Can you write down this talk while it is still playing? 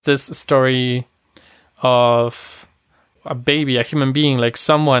this story of a baby, a human being, like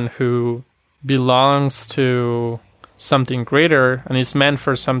someone who belongs to something greater and is meant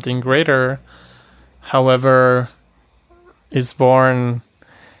for something greater, however, is born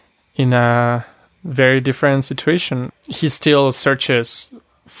in a very different situation. He still searches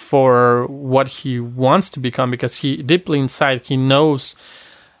for what he wants to become, because he deeply inside, he knows,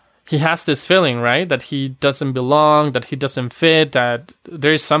 he has this feeling, right, that he doesn't belong, that he doesn't fit, that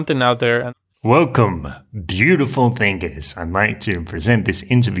there is something out there. Welcome, beautiful thinkers. I'd like to present this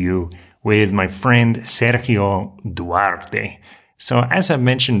interview with my friend Sergio Duarte. So as I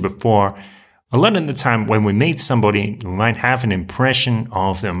mentioned before, a lot of the time when we meet somebody, we might have an impression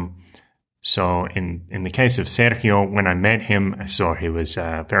of them. So in the case of Sergio, when I met him, I saw he was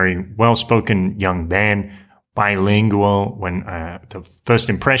a very well-spoken young man, bilingual. When the first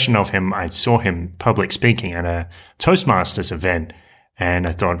impression of him, I saw him public speaking at a Toastmasters event. And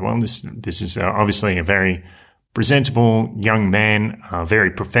I thought, well, this is obviously a very presentable young man, very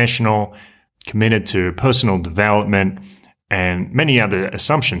professional, committed to personal development, and many other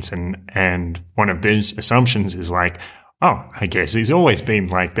assumptions. And one of those assumptions is like, oh, I guess he's always been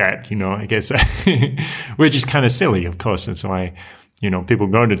like that, I guess, which is kind of silly, of course. That's why, people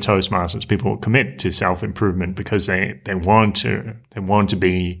go to Toastmasters, people commit to self-improvement because they want to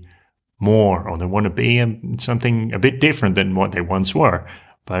be more, or they want to be something a bit different than what they once were.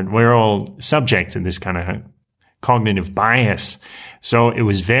 But we're all subject to this kind of cognitive bias. So it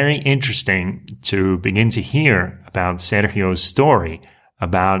was very interesting to begin to hear about Sergio's story,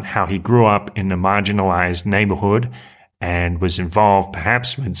 about how he grew up in a marginalized neighborhood and was involved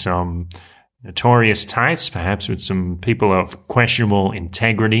perhaps with some notorious types, perhaps with some people of questionable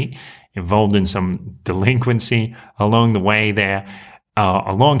integrity, involved in some delinquency along the way there,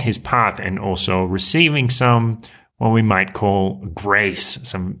 along his path, and also receiving some, what we might call grace,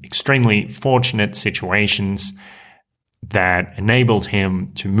 some extremely fortunate situations that enabled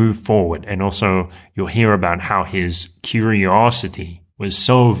him to move forward. And also you'll hear about how his curiosity was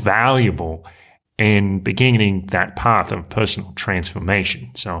so valuable in beginning that path of personal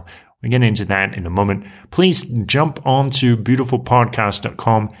transformation. So we'll get into that in a moment. Please jump on to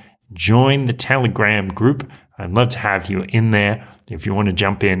beautifulpodcast.com, join the Telegram group. I'd love to have you in there if you want to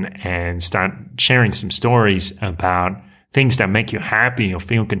jump in and start sharing some stories about things that make you happy or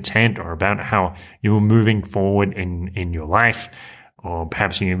feel content, or about how you're moving forward in your life, or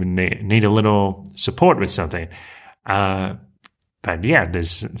perhaps you even need a little support with something. But yeah,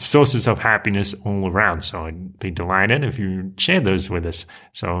 there's sources of happiness all around. So I'd be delighted if you share those with us.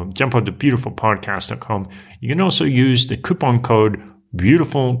 So jump on to beautifulpodcast.com. You can also use the coupon code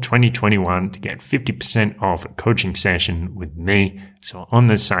Beautiful2021 to get 50% off a coaching session with me. So on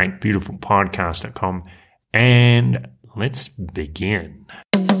the site, beautifulpodcast.com. And let's begin.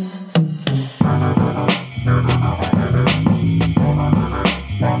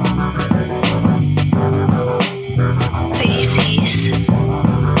 This is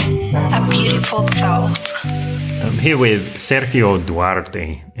a beautiful thought. I'm here with Sergio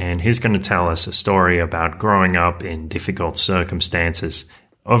Duarte, and he's going to tell us a story about growing up in difficult circumstances,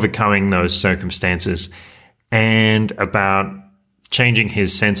 overcoming those circumstances, and about changing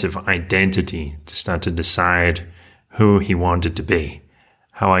his sense of identity to start to decide who he wanted to be.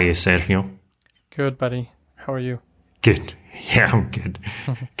 How are you, Sergio? Good, buddy. How are you? Good. Yeah, I'm good.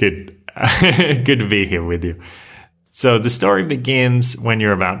 Good. Good to be here with you. So the story begins when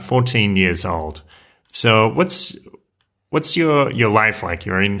you're about 14 years old. So what's your life like?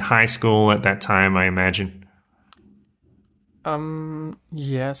 You're in high school at that time, I imagine.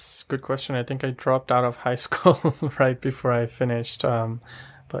 Yes, good question. I think I dropped out of high school right before I finished.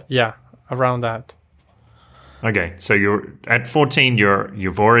 But yeah, around that. Okay, so you're at 14.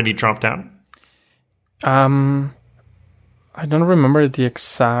 You've already dropped out. I don't remember the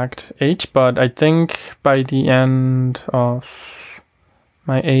exact age, but I think by the end of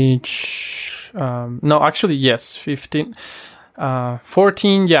my age. No, actually, yes, 15,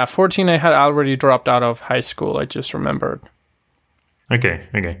 14. Yeah, 14. I had already dropped out of high school. I just remembered. Okay.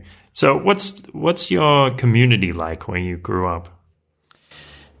 So what's your community like when you grew up?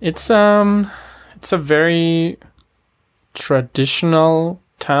 It's a very traditional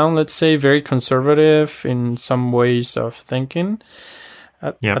town, let's say, very conservative in some ways of thinking.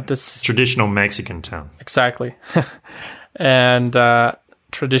 At this traditional Mexican town. Exactly. And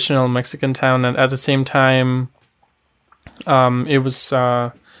traditional Mexican town, and at the same time, it was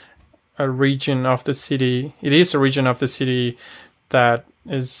a region of the city. It is a region of the city that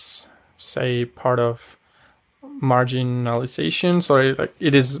is, say, part of marginalization. So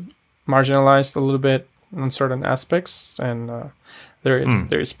it is marginalized a little bit in certain aspects, and There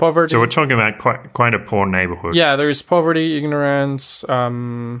is poverty. So we're talking about quite a poor neighborhood. Yeah, there is poverty, ignorance,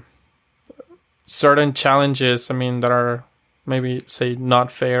 certain challenges. I mean, that are maybe say not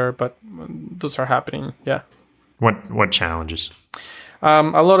fair, but those are happening. Yeah. What challenges? A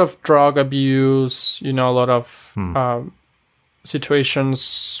lot of drug abuse. A lot of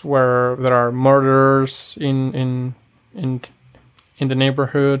situations where there are murders in the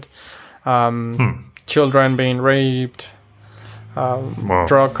neighborhood. Children being raped.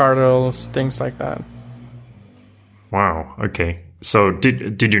 Drug cartels, things like that. Wow. Okay. So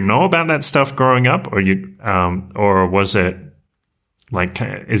did you know about that stuff growing up, or was it like,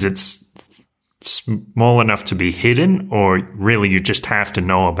 is it small enough to be hidden, or really you just have to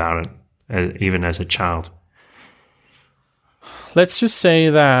know about it even as a child? Let's just say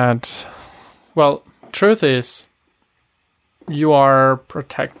that, well, truth is, you are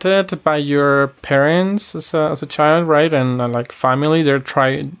protected by your parents as a child, right? And like family, they're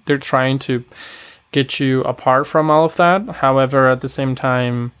trying to get you apart from all of that. However, at the same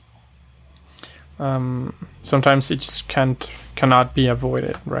time, sometimes it just cannot be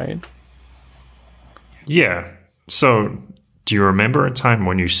avoided, right? Yeah. So, do you remember a time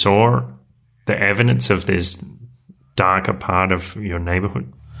when you saw the evidence of this darker part of your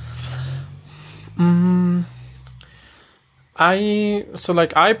neighborhood?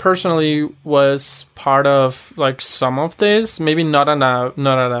 I personally was part of like some of this, maybe not at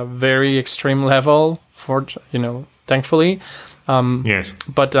a very extreme level, thankfully. Yes.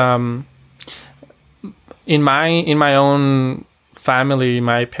 But in my own family,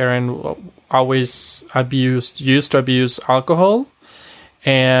 my parent always used to abuse alcohol,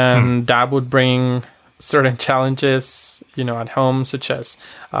 and that would bring certain challenges, at home, such as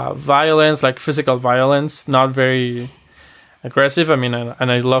violence, like physical violence, not very aggressive. I mean,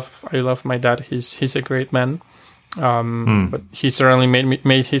 and I love my dad. He's a great man, but he certainly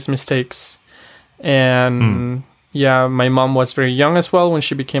made his mistakes. And yeah, my mom was very young as well when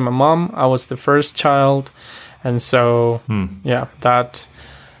she became a mom. I was the first child, and so yeah, that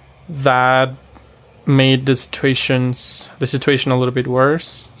made the situation a little bit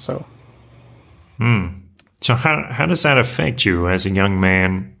worse. So. So how does that affect you as a young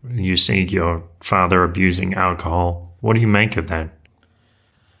man? You see your father abusing alcohol. What do you make of that?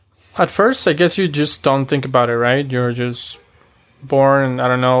 At first, I guess you just don't think about it, right? You're just born, I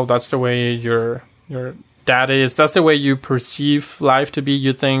don't know, that's the way your dad is. That's the way you perceive life to be.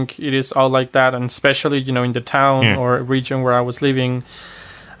 You think it is all like that, and especially, in the town or region where I was living,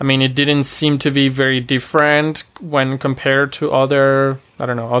 I mean, it didn't seem to be very different when compared to other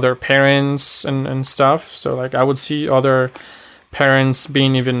parents and stuff. So, like, I would see other parents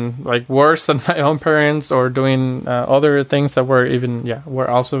being even, like, worse than my own parents, or doing other things that were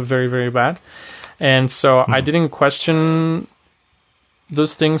also very, very bad. And so I didn't question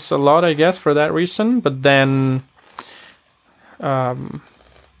those things a lot, I guess, for that reason. But then, I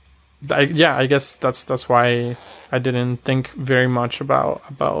guess that's why I didn't think very much about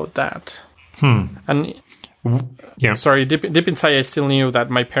that. And sorry, deep inside, I still knew that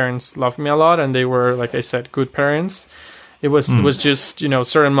my parents loved me a lot, and they were, like I said, good parents. It was just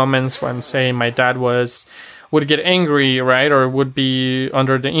certain moments when, say, my dad would get angry, right, or would be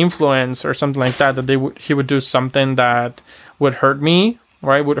under the influence or something like that. That he would do something that would hurt me,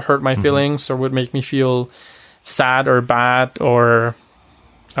 right, would hurt my feelings, or would make me feel sad or bad, or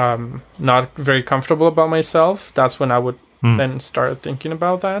not very comfortable about myself. That's when I would then start thinking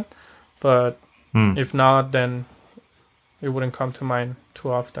about that. But if not, then it wouldn't come to mind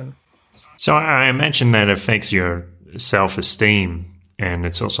too often. So I imagine that affects your self-esteem, and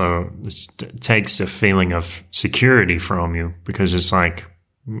it takes a feeling of security from you, because it's like,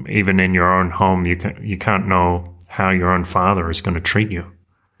 even in your own home, you can't know how your own father is going to treat you.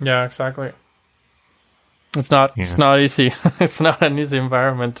 Yeah, exactly. It's not easy. It's not an easy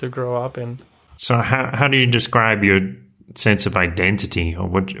environment to grow up in. So how do you describe your sense of identity, or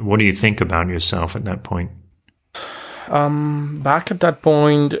what do you think about yourself at that point? Back at that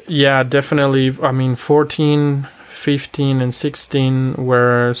point, yeah, definitely. I mean, 14, 15, and 16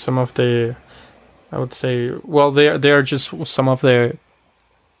 were some of the, I would say, well, they are just some of the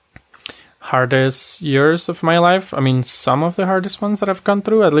hardest years of my life. I mean, some of the hardest ones that I've gone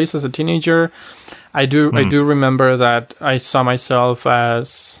through, at least as a teenager. I do remember that I saw myself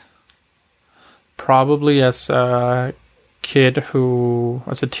as probably as a kid who,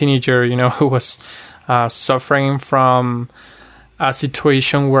 as a teenager, who was suffering from a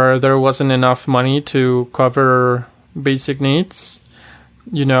situation where there wasn't enough money to cover basic needs.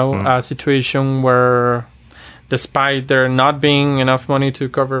 A situation where, despite there not being enough money to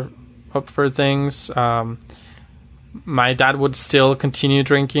cover up for things, my dad would still continue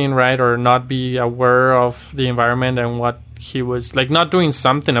drinking, right, or not be aware of the environment and what he was like, not doing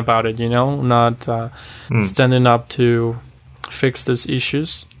something about it, not standing up to fix those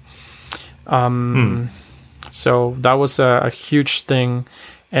issues. So that was a huge thing,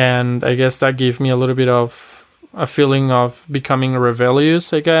 and I guess that gave me a little bit of a feeling of becoming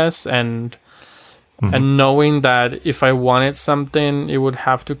rebellious, I guess, and knowing that if I wanted something, it would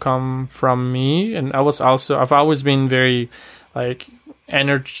have to come from me. And I've always been very like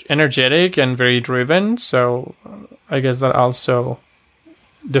energetic and very driven, so I guess that also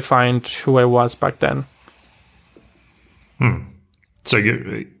defined who I was back then. So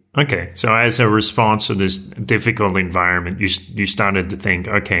so as a response to this difficult environment, you started to think,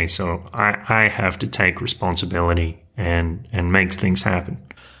 okay, so I have to take responsibility and make things happen.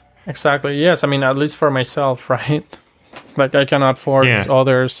 Exactly. Yes. I mean, at least for myself, right? Like I cannot force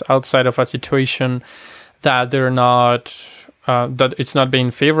others outside of a situation that they're not, that it's not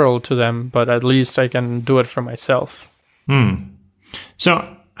being favorable to them, but at least I can do it for myself.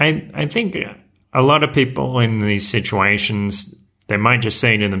 So I think a lot of people in these situations, they might just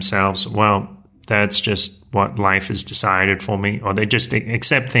say to themselves, well, that's just what life has decided for me, or they just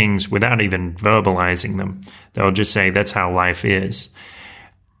accept things without even verbalizing them. They'll just say, that's how life is.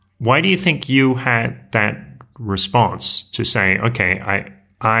 Why do you think you had that response to say, okay,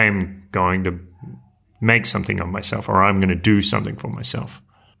 I'm going to make something of myself, or I'm going to do something for myself?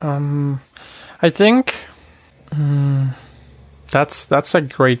 I think that's a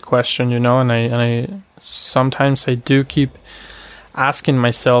great question, and I sometimes I do keep asking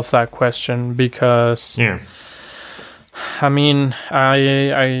myself that question because I mean,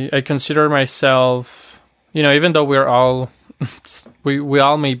 I consider myself, even though we're all we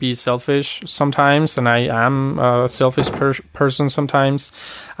all may be selfish sometimes, and I am a selfish person sometimes.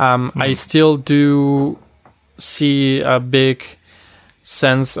 I still do see a big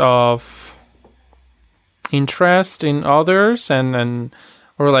sense of interest in others, and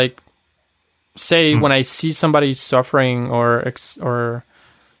or like say when I see somebody suffering or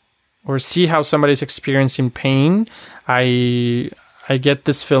see how somebody's experiencing pain, I get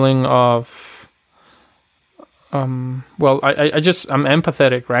this feeling of I'm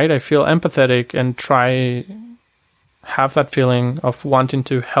empathetic, right? I feel empathetic and have that feeling of wanting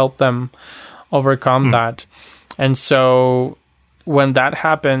to help them overcome that. And so when that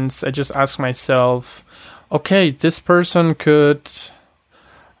happens, I just ask myself, okay, this person could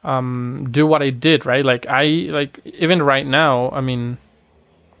do what I did, right? Like even right now, I mean,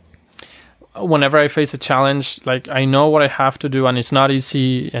 whenever I face a challenge, like I know what I have to do, and it's not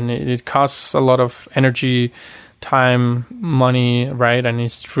easy, and it costs a lot of energy, time, money, right? And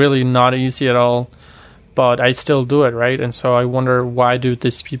it's really not easy at all, but I still do it, right? And so I wonder, why do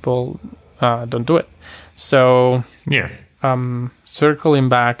these people don't do it? So circling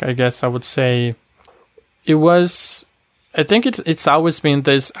back, I guess I would say I think it's always been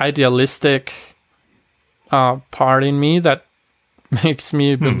this idealistic part in me that makes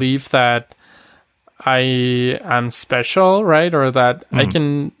me believe that I am special, right? Or that I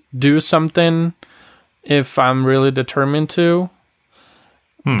can do something if I'm really determined to.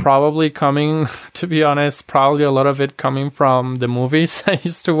 Probably to be honest, probably a lot of it coming from the movies I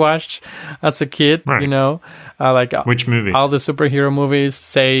used to watch as a kid, right. Like which movies? All the superhero movies,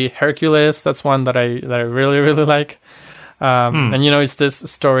 say Hercules, that's one that I really, really like. And, it's this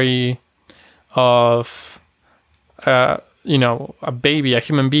story of, a baby, a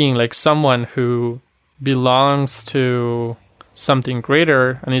human being, like someone who belongs to something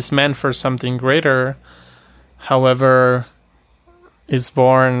greater and is meant for something greater, however, is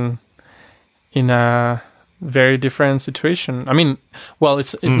born in a very different situation. I mean, well,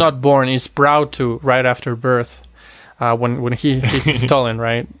 it's not born, it's brought to right after birth, when he's stolen,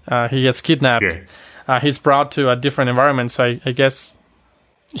 right? He gets kidnapped. Yeah. He's brought to a different environment, so I guess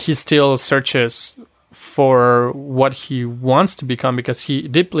he still searches for what he wants to become, because he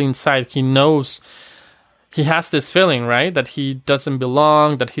deeply inside, he knows, he has this feeling, right, that he doesn't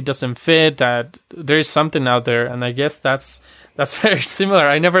belong, that he doesn't fit, that there is something out there. And I guess that's very similar.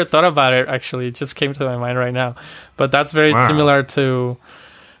 I never thought about it, actually. It just came to my mind right now. But that's very similar to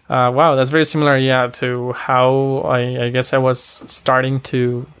that's very similar, to how I guess I was starting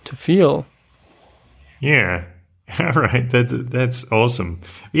to feel. Yeah. All right. That's awesome.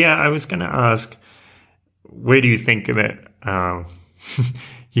 Yeah, I was going to ask, where do you think that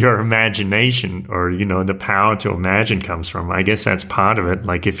your imagination, or the power to imagine, comes from? I guess that's part of it.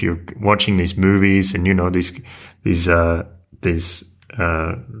 Like if you're watching these movies and these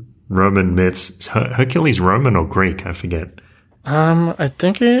Roman myths, Hercules Roman or Greek, I forget. I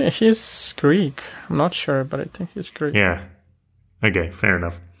think he's Greek. I'm not sure, but I think he's Greek. Yeah. Okay, fair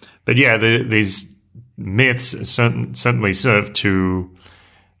enough. But yeah, these myths certainly serve to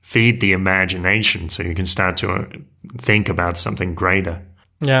feed the imagination, so you can start to think about something greater.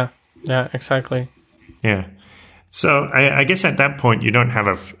 Yeah, exactly. Yeah. So I guess at that point, you don't have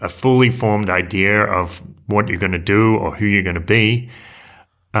a fully formed idea of what you're going to do or who you're going to be.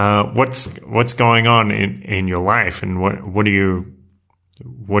 What's going on in your life, and what do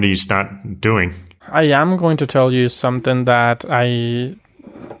you start doing? I am going to tell you something that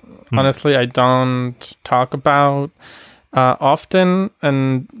honestly I don't talk about often,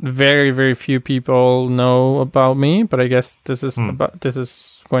 and very, very few people know about me. But I guess this is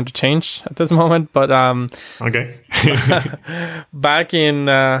going to change at this moment. But okay. back when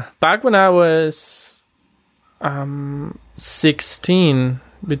I was 16,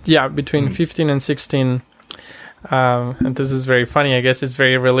 between 15 and 16. And this is very funny. I guess it's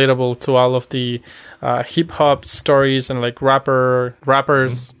very relatable to all of the hip hop stories and like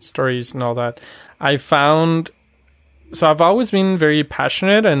rappers stories and all that. So I've always been very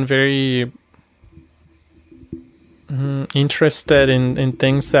passionate and very interested in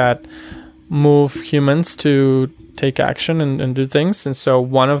things that move humans to take action and do things. And so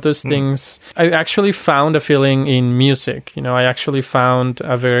one of those things, I actually found a feeling in music. I actually found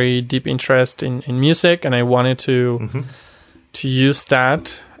a very deep interest in music, and I wanted to use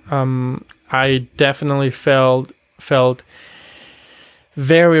that. I definitely felt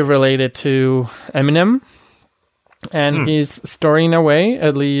very related to Eminem and his story in a way,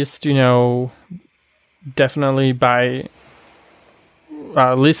 at least, definitely by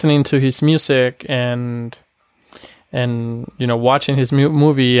listening to his music and watching his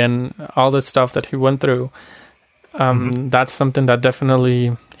movie and all the stuff that he went through. That's something that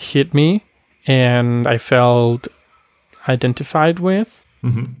definitely hit me, and I felt identified with.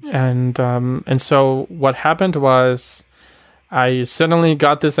 And so what happened was I suddenly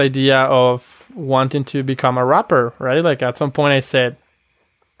got this idea of wanting to become a rapper, right? Like at some point I said,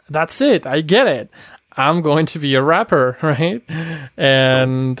 that's it, I get it, I'm going to be a rapper, right?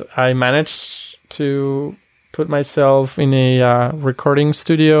 And I managed to put myself in a recording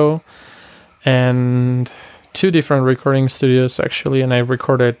studio, and 2 different recording studios actually, and I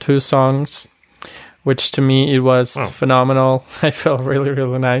recorded 2 songs, which to me it was phenomenal. I felt really,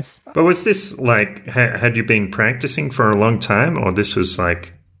 really nice. But was this like, had you been practicing for a long time, or this was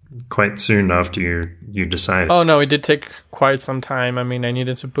like quite soon after you decided? Oh no, it did take quite some time. I mean, I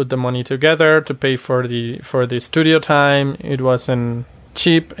needed to put the money together to pay for the studio time. It wasn't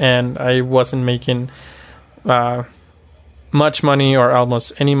cheap, and I wasn't making much money or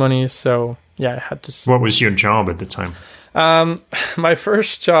almost any money. So yeah, I had to. What was your job at the time? My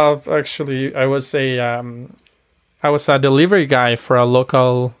first job, actually, I was a delivery guy for a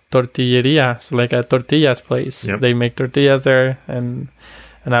local tortilleria, so like a tortillas place. Yep. They make tortillas there, and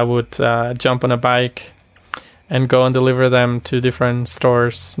I would jump on a bike and go and deliver them to different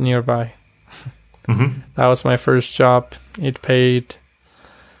stores nearby. That was my first job. It paid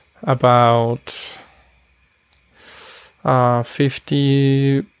about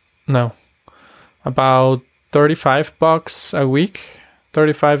about $35 a week,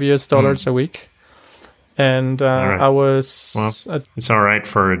 $35 US a week. And right. I was... Well, it's all right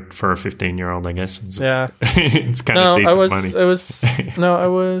for a 15-year-old, I guess. Yeah. It's kind of decent money.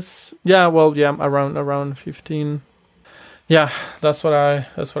 Around 15. Yeah, that's what I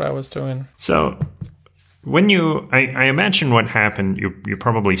was doing. So when I imagine what happened, you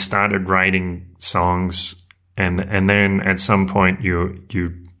probably started writing songs, and then at some point you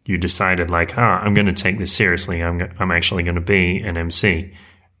decided like, I'm going to take this seriously. I'm actually going to be an MC.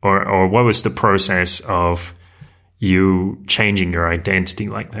 Or what was the process of you changing your identity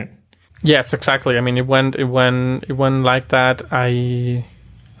like that? Yes, exactly. I mean, it went like that. I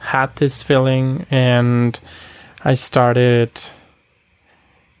had this feeling, and I started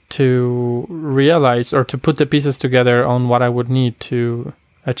to realize or to put the pieces together on what I would need to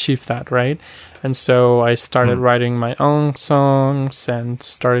achieve that, right? And so I started writing my own songs and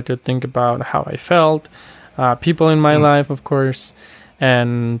started to think about how I felt, people in my life, of course,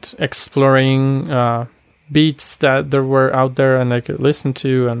 and exploring beats that there were out there and I could listen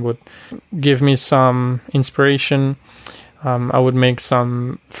to and would give me some inspiration. I would make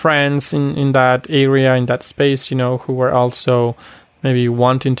some friends in that area, in that space, who were also maybe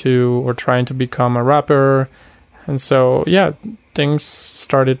wanting to or trying to become a rapper. And so, yeah, things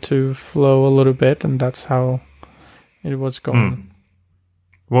started to flow a little bit, and that's how it was going.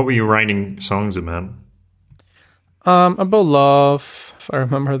 What were you writing songs about? About love. I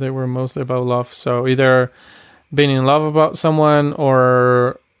remember they were mostly about love. So either being in love about someone,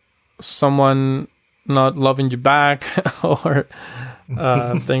 or someone not loving you back, or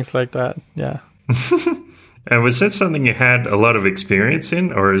things like that. Yeah. And was that something you had a lot of experience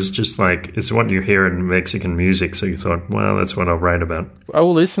in, or is just like it's what you hear in Mexican music, so you thought, well, that's what I'll write about? I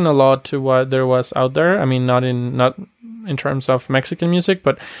will listen a lot to what there was out there. I mean, not in terms of Mexican music,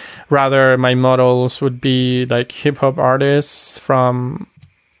 but rather my models would be like hip hop artists from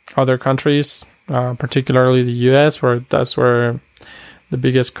other countries, particularly the US, that's where the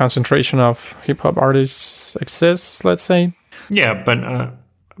biggest concentration of hip hop artists exists, let's say. Yeah, but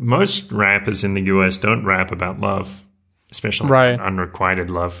most rappers in the US don't rap about love, especially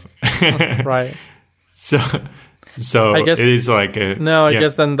unrequited love. Right. So I guess, it is like a... No, I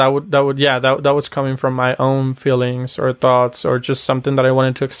guess then that was coming from my own feelings or thoughts, or just something that I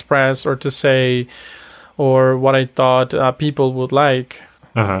wanted to express or to say, or what I thought people would like.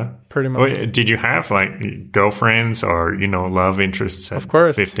 Pretty much. Wait, did you have like girlfriends or, love interests at of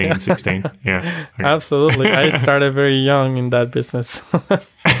course, 15, 16? Yeah. Okay. Absolutely. I started very young in that business.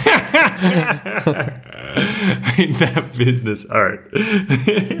 In that business. All right.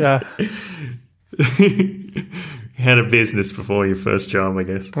 Yeah. You had a business before your first job, I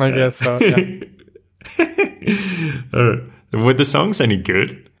guess. I guess so, yeah. Were the songs any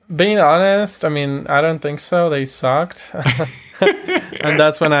good? Being honest, I mean, I don't think so. They sucked. And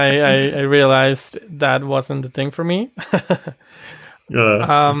that's when I realized that wasn't the thing for me.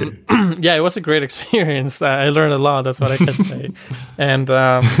 Okay. Yeah, it was a great experience. I learned a lot. That's what I can say. And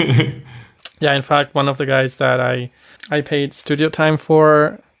yeah, in fact, one of the guys that I paid studio time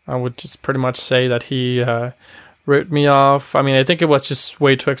for, I would just pretty much say that he ripped me off. I mean, I think it was just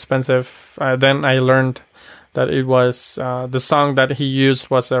way too expensive. Then I learned that it was the song that he used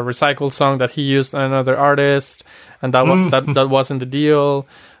was a recycled song that he used on another artist, and that wasn't the deal.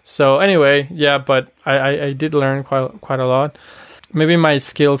 So anyway, yeah, but I did learn quite a lot. Maybe my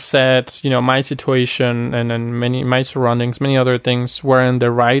skill set, my situation, and then my surroundings, many other things weren't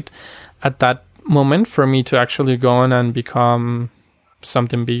the right at that moment for me to actually go on and become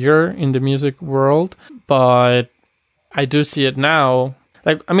something bigger in the music world. But I do see it now.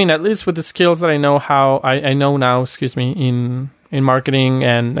 Like, I mean, at least with the skills that I know I know now, in marketing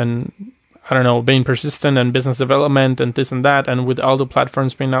and I don't know, being persistent and business development and this and that, and with all the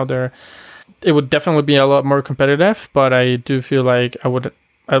platforms being out there, it would definitely be a lot more competitive, but I do feel like I would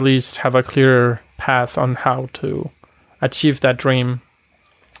at least have a clearer path on how to achieve that dream.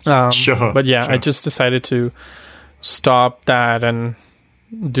 Sure. But yeah, sure. I just decided to stop that and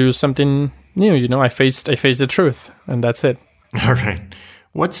do something new. I faced the truth, and that's it. All right.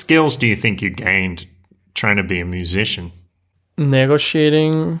 What skills do you think you gained trying to be a musician?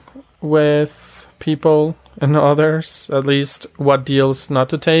 Negotiating with people and others, at least what deals not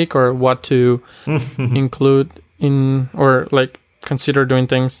to take or what to include in, or like consider doing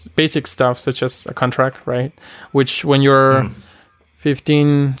things, basic stuff such as a contract, right? Which when you're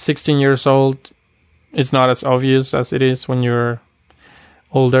 15, 16 years old, is not as obvious as it is when you're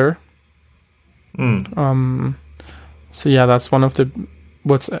older. So yeah, that's one of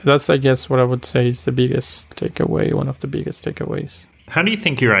that's I guess what I would say is the biggest takeaway, one of the biggest takeaways. How do you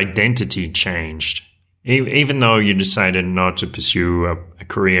think your identity changed? Even though you decided not to pursue a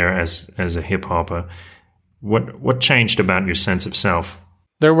career as a hip hopper, what changed about your sense of self?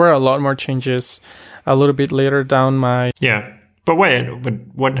 There were a lot more changes a little bit later down my... Yeah, but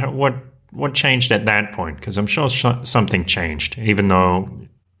what changed at that point? Because I'm sure something changed, even though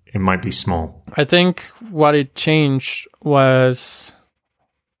it might be small. I think what it changed was,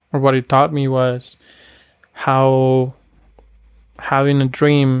 or what it taught me was, how having a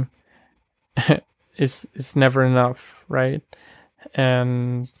dream is never enough, right?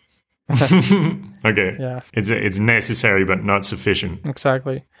 And okay, yeah, it's necessary but not sufficient.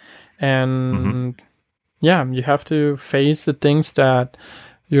 Exactly. And yeah, you have to face the things that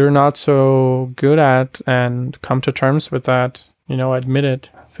you're not so good at and come to terms with that. Admit it,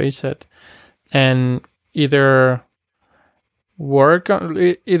 face it, and either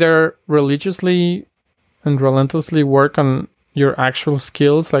religiously and relentlessly work on your actual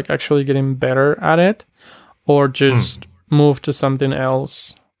skills, like actually getting better at it, or just move to something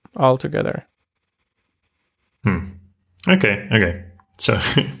else altogether. Okay. So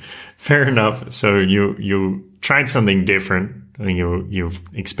fair enough. So you tried something different. You've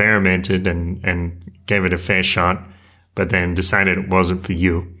experimented and gave it a fair shot, but then decided it wasn't for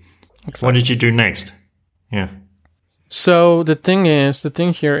you. Exactly. What did you do next? Yeah. So the thing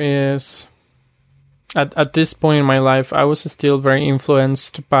here is, at this point in my life, I was still very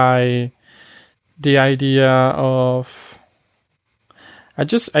influenced by the idea of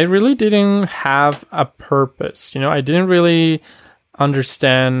I really didn't have a purpose. I didn't really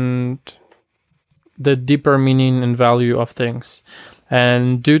understand the deeper meaning and value of things.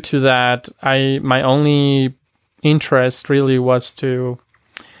 And due to that, my only interest really was to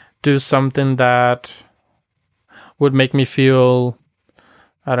do something that would make me feel,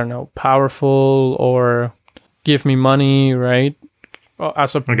 I don't know, powerful or give me money, right?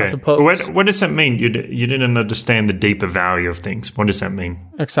 As opposed, what does that mean? You didn't understand the deeper value of things. What does that mean?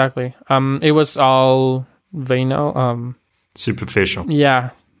 Exactly. It was all venal. Superficial.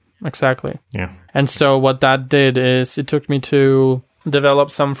 Yeah, exactly. Yeah. And so what that did is it took me to develop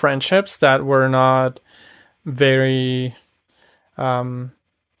some friendships that were not very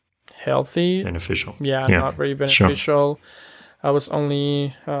healthy. Beneficial. Yeah, not very beneficial. Sure. I was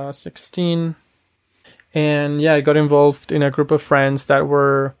only 16. And yeah, I got involved in a group of friends that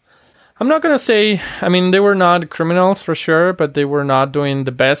were, I'm not going to say, they were not criminals for sure, but they were not doing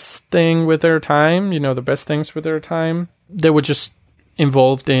the best thing with their time, the best things with their time. They were just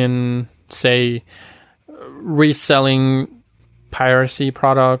involved in, say, reselling piracy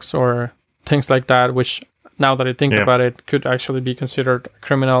products or things like that, which now that I think about it, could actually be considered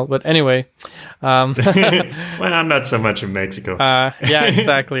criminal. But anyway. Well, I'm not so much in Mexico. Yeah,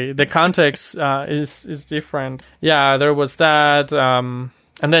 exactly. The context is different. Yeah, there was that.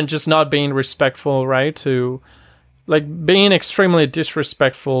 And then just not being respectful, right? To being extremely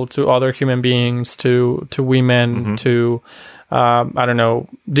disrespectful to other human beings, to women, to, I don't know,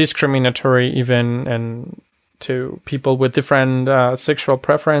 discriminatory even, and to people with different sexual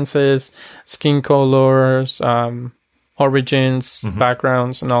preferences, skin colors, origins,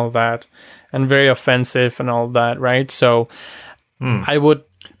 backgrounds, and all that, and very offensive and all that, right? So I would...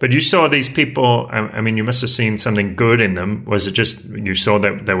 But you saw these people, you must have seen something good in them. Was it just you saw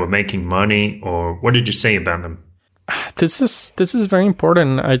that they were making money, or what did you say about them? This is very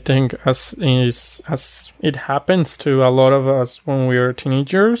important, I think, as it happens to a lot of us when we are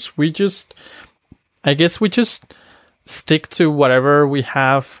teenagers. I guess we just stick to whatever we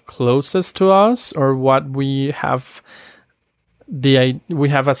have closest to us, or what we have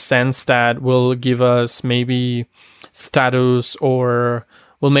a sense that will give us maybe status, or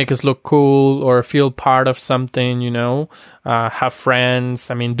will make us look cool, or feel part of something, have friends.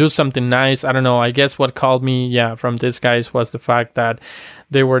 Do something nice. I don't know. I guess what called me, from these guys was the fact that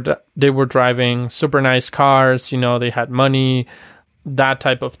they were driving super nice cars. They had money. That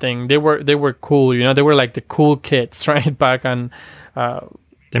type of thing. They were cool, they were like the cool kids, right? Back on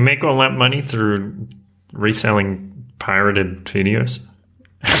they make all that money through reselling pirated videos.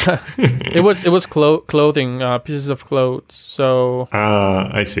 It was clothing, pieces of clothes. So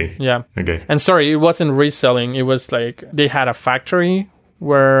I see. Yeah. Okay. And sorry, it wasn't reselling. It was like they had a factory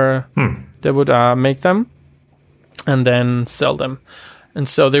where they would make them and then sell them. And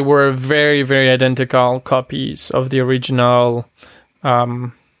so they were very, very identical copies of the original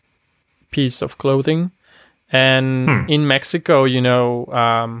piece of clothing. And in Mexico,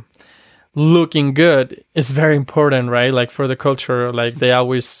 looking good is very important, right? Like for the culture,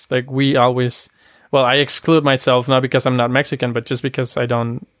 we always, well, I exclude myself, not because I'm not Mexican, but just because I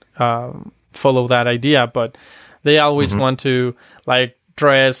don't follow that idea. But they always want to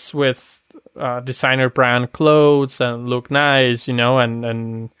dress with designer brand clothes and look nice,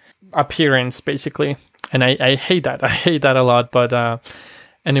 and appearance basically. And I hate that. I hate that a lot. But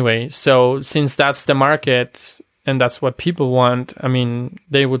anyway, so since that's the market and that's what people want,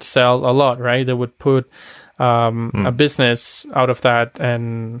 they would sell a lot, right? They would put a business out of that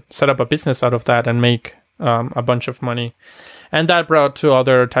and set up a business out of that and make a bunch of money. And that brought to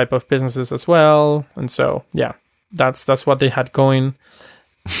other type of businesses as well. And so, yeah, that's what they had going.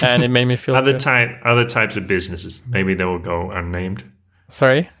 And it made me feel other types of businesses. Maybe they will go unnamed.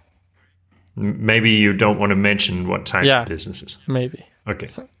 Sorry? Maybe you don't want to mention what types of businesses. Maybe. Okay.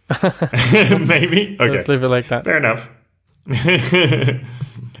 Maybe? Okay. Let's leave it like that. Fair enough.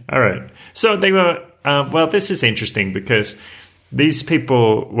 All right. So they were, this is interesting because these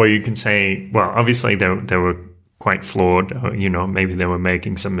people, well, you can say, well, obviously they were quite flawed, maybe they were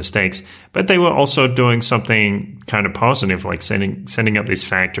making some mistakes, but they were also doing something kind of positive, like setting up this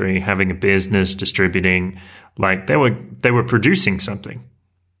factory, having a business, distributing, like they were producing something.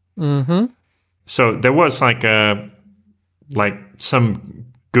 Mm-hmm. So there was some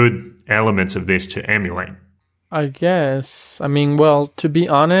good elements of this to emulate. I guess. Well, to be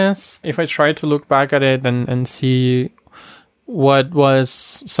honest, if I try to look back at it and see what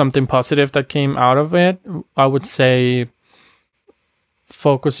was something positive that came out of it, I would say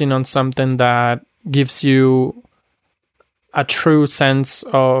focusing on something that gives you a true sense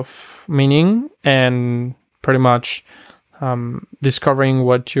of meaning and pretty much discovering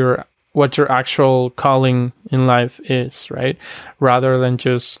what your actual calling in life is, right? Rather than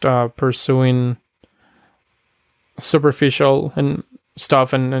just pursuing superficial and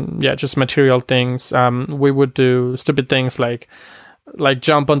stuff and just material things. We would do stupid things like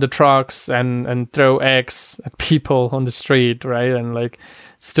jump on the trucks and throw eggs at people on the street, right? And like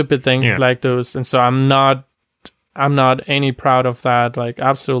stupid things like those. And so I'm not any proud of that, like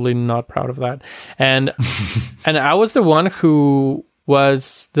absolutely not proud of that. And and I was the one who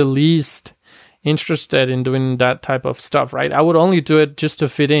was the least interested in doing that type of stuff, right? I would only do it just to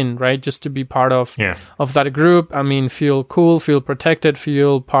fit in, right? Just to be part of that group. I mean, feel cool, feel protected,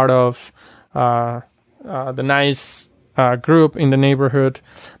 feel part of the nice group in the neighborhood.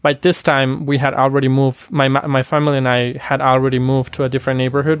 By this time, we had already moved. My family and I had already moved to a different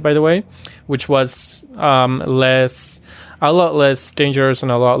neighborhood, by the way, which was a lot less dangerous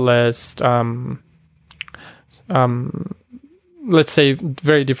and a lot less, let's say,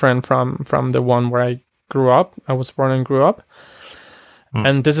 very different from the one where I grew up. I was born and grew up.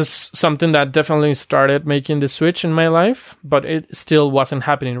 And this is something that definitely started making the switch in my life, but it still wasn't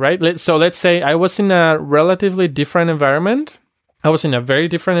happening, right? So let's say I was in a relatively different environment. I was in a very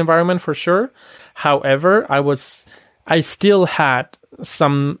different environment for sure. However, I still had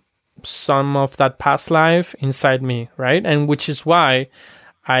some of that past life inside me, right? And which is why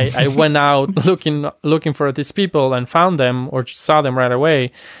I went out looking for these people and found them or saw them right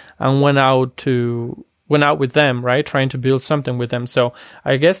away and went out with them, right? Trying to build something with them. So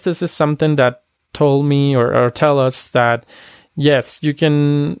I guess this is something that told me or tell us that, yes, you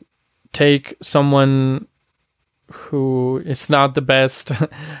can take someone who is not the best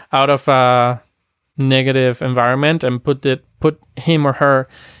out of a negative environment and put him or her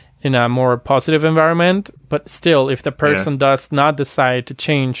in a more positive environment. But still, if the person does not decide to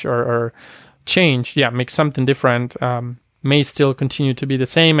change or change, make something different, may still continue to be the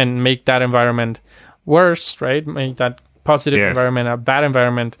same and make that environment worse, right? Make that positive environment a bad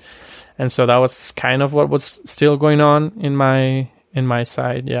environment. And so that was kind of what was still going on in my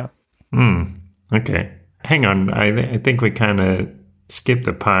side. Okay, hang on, I think we kind of skipped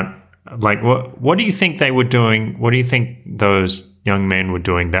the part. Like, what do you think they were doing? What do you think those young men were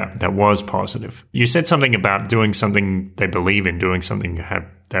doing that was positive? You said something about doing something they believe in, doing something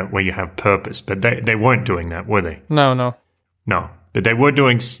where you have purpose, but they weren't doing that, were they? No. But they were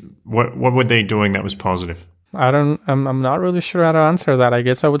doing, what were they doing that was positive? I'm not really sure how to answer that. I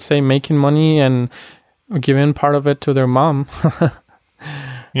guess I would say making money and giving part of it to their mom.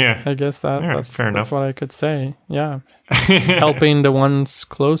 I guess that's fair enough. That's what I could say. Yeah. Helping the ones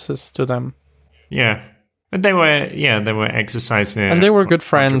closest to them. Yeah. But they were exercising their and they were good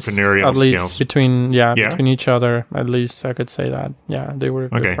friends, entrepreneurial at least skills. between each other. At least I could say that. Yeah, they were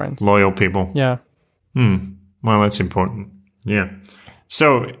good friends. Loyal people. Yeah. Well, that's important. Yeah.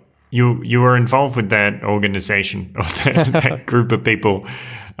 So you were involved with that organization or that group of people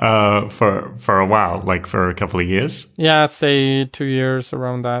for a while, like for a couple of years? Yeah, say 2 years,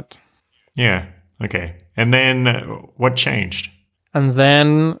 around that. Yeah. Okay. And then what changed? And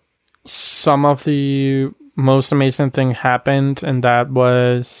then some of the most amazing thing happened, and that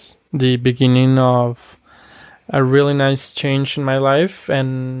was the beginning of a really nice change in my life,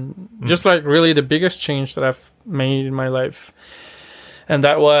 and just like really the biggest change that I've made in my life. And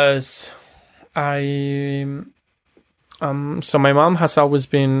that was so my mom has always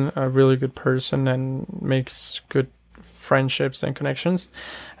been a really good person and makes good friendships and connections.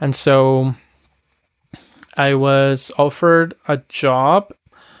 And so I was offered a job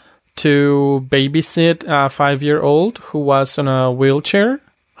to babysit a 5-year-old who was on a wheelchair,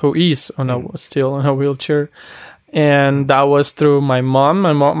 who is still on a wheelchair. And that was through my mom.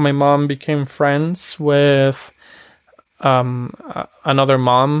 My mom became friends with another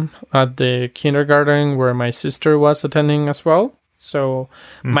mom at the kindergarten where my sister was attending as well. So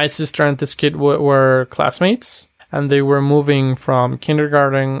my sister and this kid were classmates, and they were moving from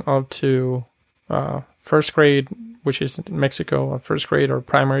kindergarten up to first grade, which is in Mexico, first grade or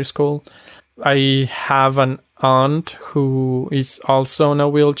primary school. I have an aunt who is also in a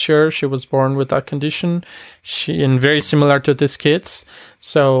wheelchair. She was born with that condition. And very similar to these kids.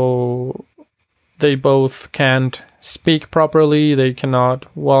 So they both can't speak properly. They cannot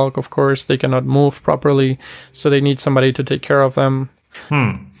walk, of course. They cannot move properly. So they need somebody to take care of them.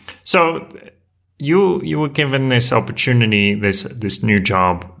 So you were given this opportunity, this new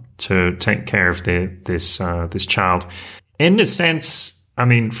job to take care of this child. In a sense, I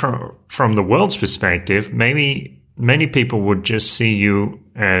mean, from the world's perspective, maybe many people would just see you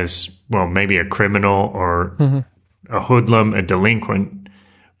as, well, maybe a criminal or a hoodlum, a delinquent.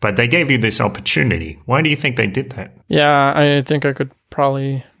 but they gave you this opportunity. Why do you think they did that? Yeah, I think I could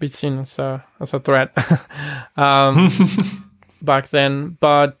probably be seen as a threat back then.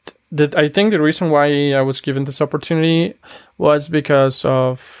 But I think the reason why I was given this opportunity was because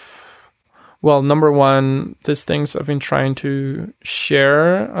of, well, number one, these things I've been trying to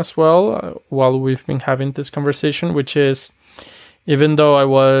share as well while we've been having this conversation, which is, even though I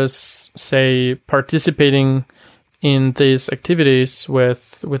was, say, participating in these activities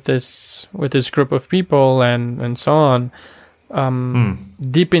with this group of people and so on,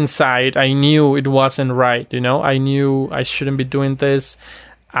 deep inside, I knew it wasn't right. I knew I shouldn't be doing this.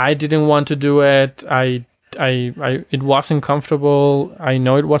 I didn't want to do it. It wasn't comfortable. I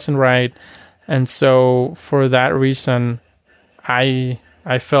know it wasn't right. And so for that reason, I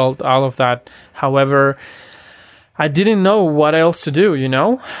felt all of that. However, I didn't know what else to do,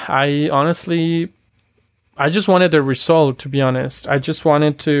 I just wanted the result, to be honest. I just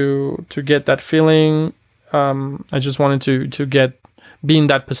wanted to get that feeling. I just wanted to be in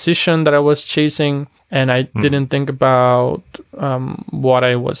that position that I was chasing. And I didn't think about what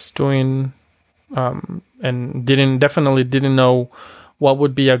I was doing, and definitely didn't know what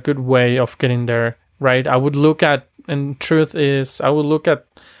would be a good way of getting there, right? I would look at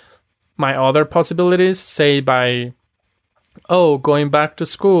my other possibilities, say by, going back to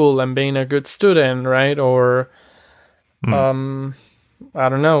school and being a good student, right? Or, I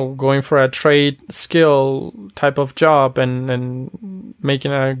don't know, going for a trade skill type of job and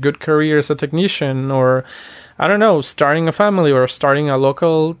making a good career as a technician, or, I don't know, starting a family or starting a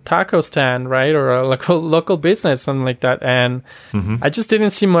local taco stand, right? Or a local business, something like that. And I just didn't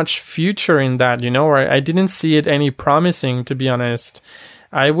see much future in that, or I didn't see it any promising, to be honest.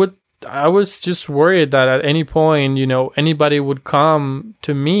 I was just worried that at any point, anybody would come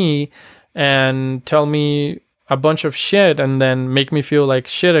to me and tell me a bunch of shit and then make me feel like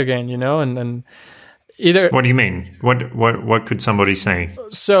shit again, and either. What do you mean? What could somebody say?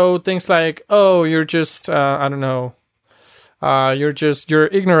 So things like, you're just, I don't know, you're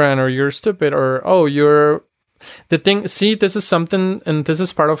ignorant, or you're stupid, or, you're the thing. See, this is something, and this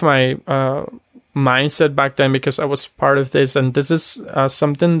is part of my, mindset back then, because I was part of this, and this is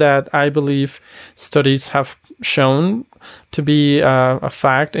something that I believe studies have shown to be a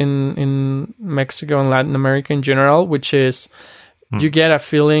fact in Mexico and Latin America in general, which is you get a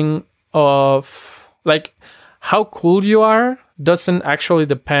feeling of like how cool you are doesn't actually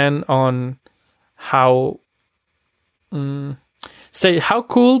depend on how how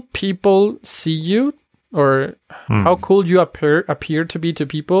cool people see you, or how cool you appear to be to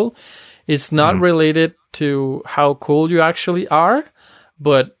people. Is not related to how cool you actually are,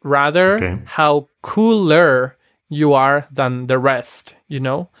 but rather how cooler you are than the rest,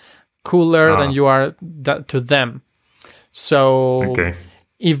 cooler than you are to them. So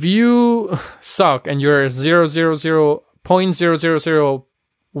if you suck and you're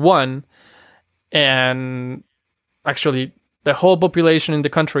 0.0001, and actually the whole population in the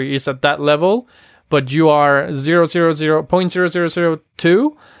country is at that level, but you are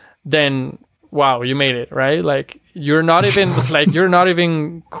 0.0002, then wow, you made it, right? Like you're not even you're not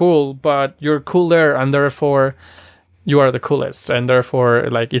even cool, but you're cooler, and therefore you are the coolest, and therefore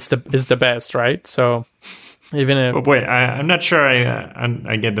it's the best, right? So even if wait, I'm not sure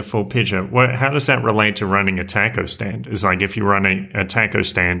I get the full picture. How does that relate to running a taco stand? It's like if you run a taco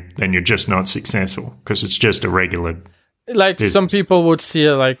stand, then you're just not successful because it's just a regular. Business. Some people would see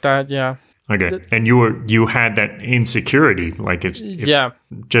it like that, yeah. Okay, and you had that insecurity, like if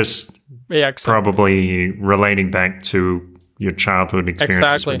just probably relating back to your childhood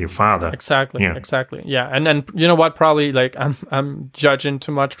experiences with your father. Exactly. Yeah, and then you know what? Probably I'm judging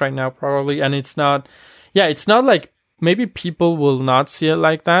too much right now, probably, and it's not. Yeah, it's not like maybe people will not see it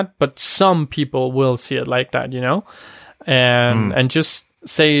like that, but some people will see it like that, and just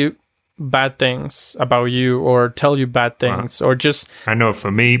say bad things about you, or tell you bad things, or just... I know for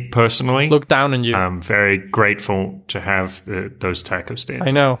me personally... Look down on you. I'm very grateful to have those taco stands.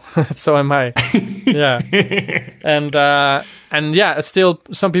 I know. So am I. Yeah. And yeah, still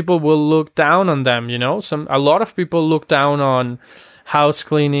some people will look down on them, a lot of people look down on house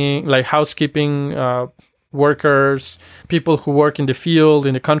cleaning, like housekeeping workers, people who work in the field,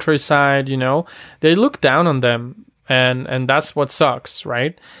 in the countryside, they look down on them, and that's what sucks,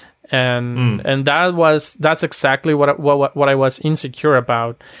 right? And that's exactly what I was insecure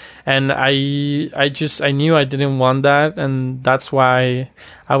about, and I knew I didn't want that, and that's why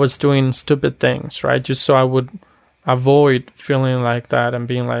I was doing stupid things, right? Just so I would avoid feeling like that and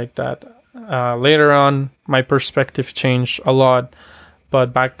being like that. Later on, my perspective changed a lot,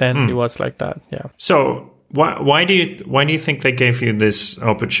 but back then it was like that. Yeah. So Why do you think they gave you this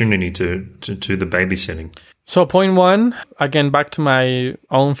opportunity to do the babysitting? So point one, again, back to my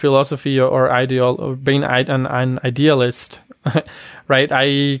own philosophy or ideal of being an idealist, right?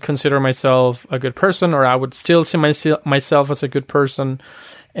 I consider myself a good person, or I would still see myself as a good person.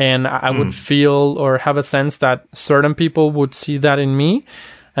 And I would feel or have a sense that certain people would see that in me.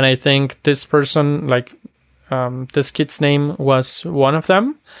 And I think this person, like this kid's name was one of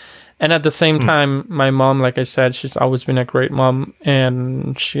them. And at the same time, my mom, like I said, she's always been a great mom.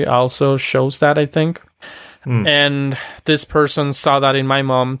 And she also shows that, I think. And this person saw that in my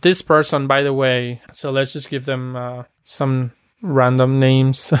mom. This person, by the way, so let's just give them some random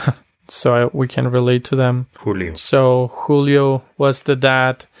names so we can relate to them. Julio. So Julio was the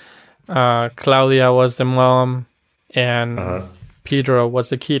dad, Claudia was the mom, and Pedro was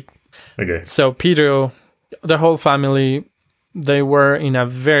the kid. Okay. So Pedro, the whole family, they were in a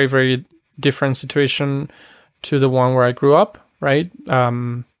very, very different situation to the one where I grew up, right?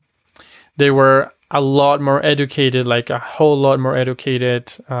 They were a lot more educated, like a whole lot more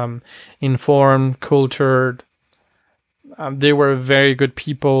educated, informed, cultured. They were very good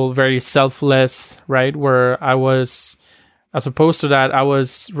people, very selfless, right? Where I was, as opposed to that, I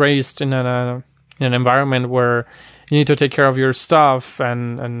was raised in an environment where you need to take care of your stuff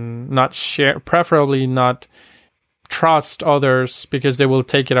and not share, preferably not trust others because they will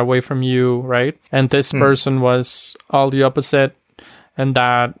take it away from you, right? And this person was all the opposite, and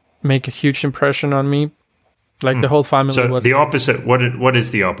that make a huge impression on me. Like the whole family so was... the opposite, what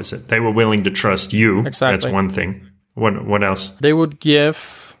is the opposite? They were willing to trust you. Exactly. That's one thing. What else? They would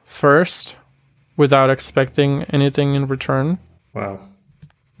give first without expecting anything in return. Wow.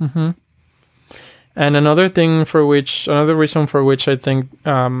 And another reason for which I think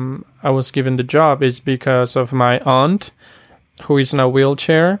I was given the job is because of my aunt, who is in a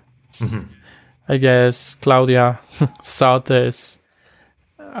wheelchair. I guess Claudia saw this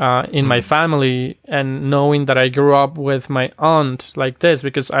in my family, and knowing that I grew up with my aunt like this,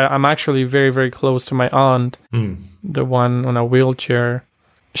 because I'm actually very, very close to my aunt, the one on a wheelchair.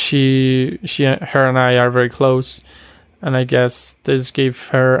 Her and I are very close, and I guess this gave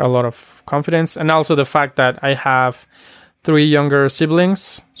her a lot of confidence, and also the fact that I have 3 younger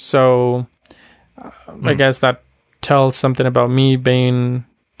siblings, so I guess that tells something about me being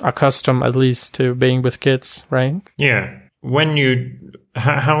accustomed, at least, to being with kids, right? Yeah.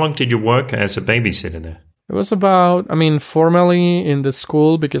 How long did you work as a babysitter there? It was about, formally in the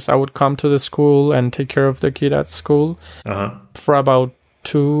school, because I would come to the school and take care of the kid at school for about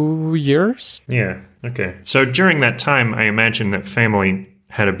 2 years. Yeah, okay. So during that time, I imagine that family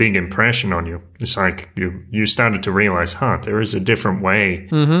had a big impression on you. It's like you started to realize, there is a different way,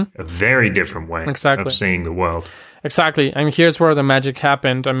 a very different way of seeing the world. Exactly. And here's where the magic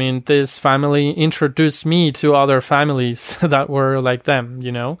happened. This family introduced me to other families that were like them,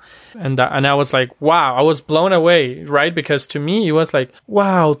 And I was like, wow, I was blown away, right? Because to me, it was like,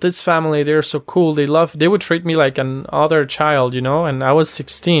 wow, this family, they're so cool. They would treat me like an other child, And I was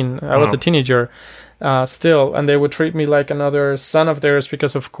 16. I was a teenager still. And they would treat me like another son of theirs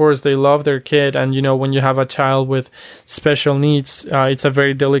because, of course, they love their kid. And, when you have a child with special needs, it's a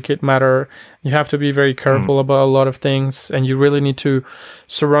very delicate matter. You have to be very careful about a lot of things, and you really need to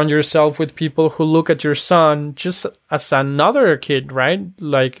surround yourself with people who look at your son just as another kid, right?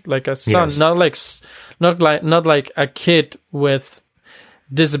 Like a son, yes. not like a kid with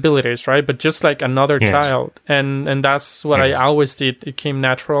disabilities, right? But just like another child, and that's what I always did. It came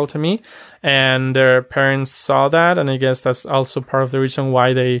natural to me, and their parents saw that, and I guess that's also part of the reason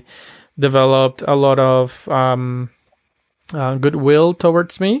why they developed a lot of goodwill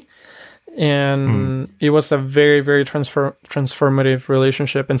towards me. And it was a very, very transformative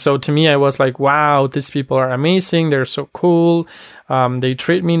relationship. And so to me, I was like, wow, these people are amazing. They're so cool. They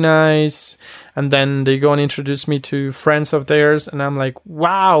treat me nice. And then they go and introduce me to friends of theirs. And I'm like,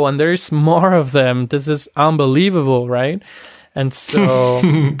 wow, and there's more of them. This is unbelievable, right? And so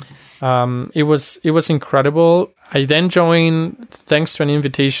it was incredible. I then joined, thanks to an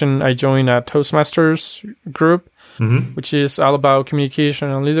invitation, I joined a Toastmasters group, which is all about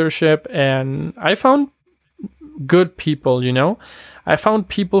communication and leadership. And I found good people, I found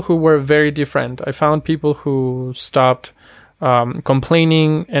people who were very different. I found people who stopped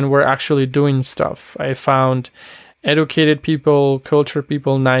complaining and were actually doing stuff. I found educated people, cultured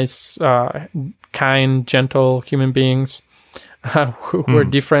people, nice, kind, gentle human beings who were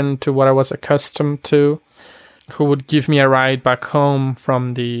different to what I was accustomed to, who would give me a ride back home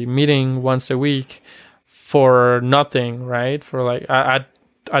from the meeting once a week for nothing, right? For like at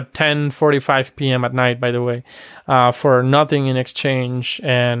 10:45 p.m. at night, by the way, for nothing in exchange.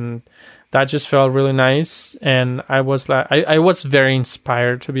 And that just felt really nice. And I was like, I was very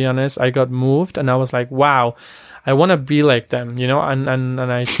inspired, to be honest. I got moved and I was like, wow, I want to be like them, you know? And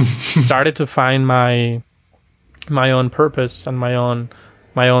I started to find my own purpose and my own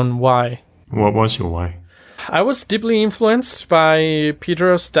why. What was your why? I was deeply influenced by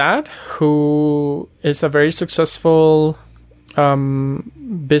Peter's dad, who is a very successful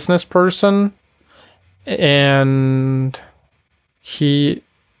business person, and he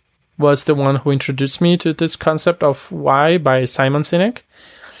was the one who introduced me to this concept of why by Simon Sinek.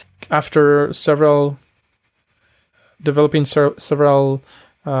 After developing several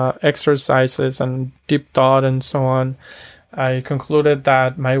exercises and deep thought and so on, I concluded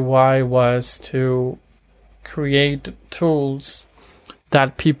that my why was to create tools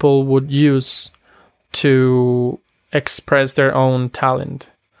that people would use to express their own talent,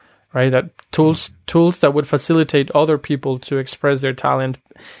 right? That tools that would facilitate other people to express their talent,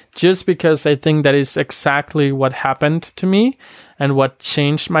 just because I think that is exactly what happened to me and what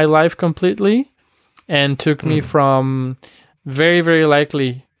changed my life completely and took me from very, very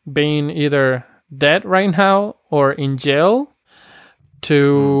likely being either dead right now or in jail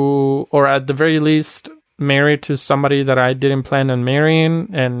to, or at the very least, married to somebody that I didn't plan on marrying,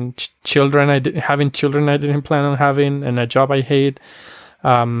 and having children I didn't plan on having, and a job I hate.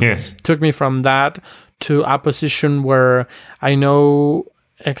 Yes. Took me from that to a position where I know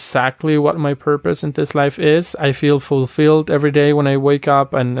exactly what my purpose in this life is. I feel fulfilled every day when I wake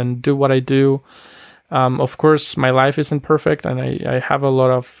up and do what I do. Of course, my life isn't perfect, and I have a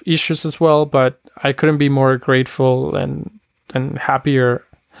lot of issues as well, but I couldn't be more grateful and happier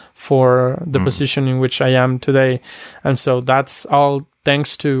for the position in which I am today. And so that's all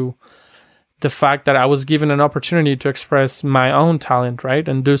thanks to the fact that I was given an opportunity to express my own talent, right?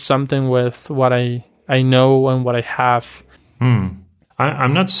 And do something with what I know and what I have.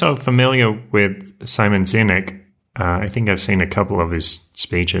 I'm not so familiar with Simon Sinek. I think I've seen a couple of his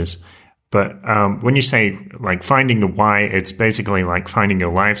speeches. But when you say like finding the why, it's basically like finding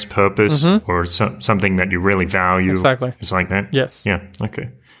your life's purpose or something that you really value. Exactly. It's like that? Yes. Yeah. Okay.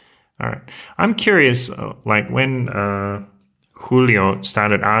 All right. I'm curious, like when Julio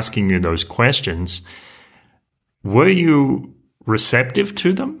started asking you those questions, were you receptive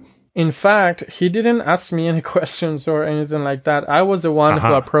to them? In fact, he didn't ask me any questions or anything like that. I was the one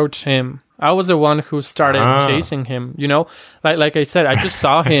who approached him. I was the one who started chasing him, you know? Like I said, I just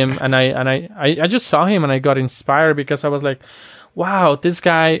saw him and I just saw him and I got inspired because I was like, wow, this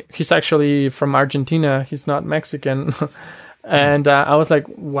guy, he's actually from Argentina. He's not Mexican. And I was like,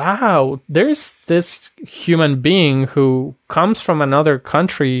 wow, there's this human being who comes from another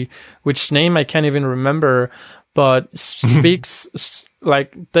country, which name I can't even remember, but speaks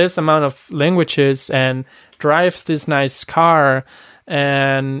like this amount of languages and drives this nice car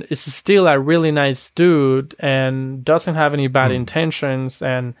and is still a really nice dude and doesn't have any bad intentions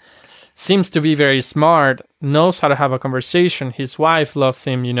and seems to be very smart, knows how to have a conversation. His wife loves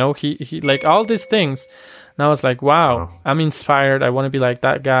him, you know, he like all these things. And I was like, wow, I'm inspired. I want to be like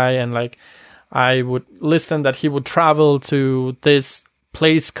that guy. And like, I would listen that he would travel to this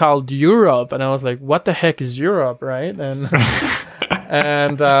place called Europe. And I was like, what the heck is Europe, right? And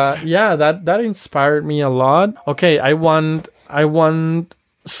yeah, that inspired me a lot. Okay, I want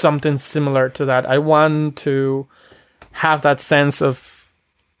something similar to that. I want to have that sense of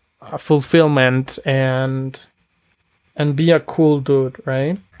fulfillment and be a cool dude,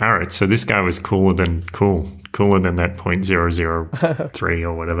 right? All right, so this guy was cooler than that 0.003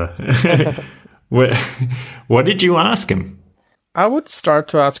 or whatever. What did you ask him? I would start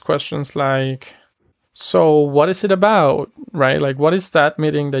to ask questions like, so what is it about, right? Like, what is that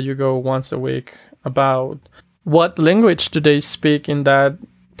meeting that you go once a week about? What language do they speak in that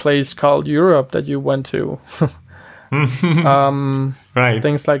place called Europe that you went to? Right.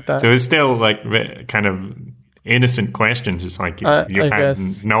 Things like that. So it's still like kind of innocent questions. It's like you had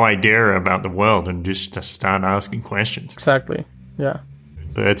no idea about the world and just start asking questions. Exactly. Yeah.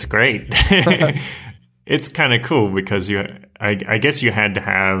 So that's great. It's kind of cool because I guess you had to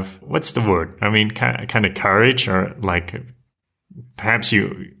have, what's the word? I mean, kind of courage, or like perhaps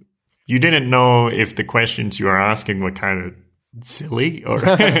you didn't know if the questions you were asking were kind of silly or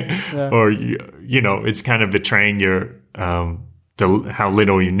yeah. Or you know, it's kind of betraying your how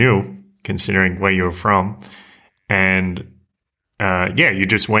little you knew considering where you were from. And you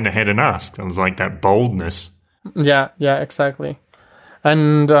just went ahead and asked. It was like that boldness. Yeah, exactly.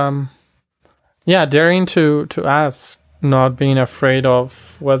 And daring to ask, not being afraid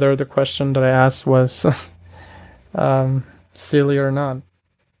of whether the question that I asked was silly or not.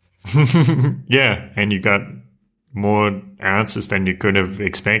 Yeah, and you got more answers than you could have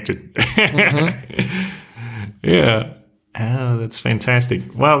expected. Yeah. Oh, that's fantastic.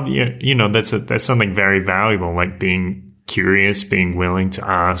 Well, that's something very valuable, like being curious, being willing to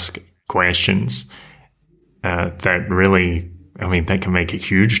ask questions. That really, that can make a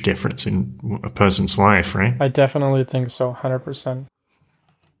huge difference in a person's life, right? I definitely think so, 100%.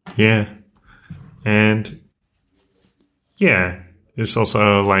 Yeah. And yeah, it's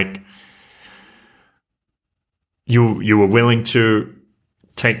also like you were willing to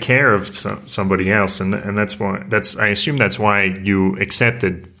take care of somebody else, and I assume that's why you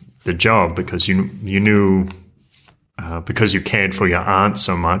accepted the job, because you knew, because you cared for your aunt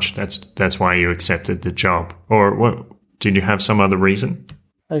so much. That's why you accepted the job. Or what? Did you have some other reason?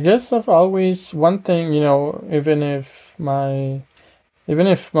 I guess I've always, one thing, even if my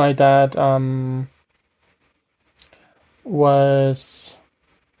dad was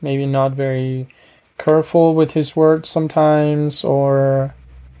maybe not very careful with his words sometimes, or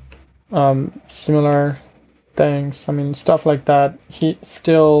similar things, stuff like that, he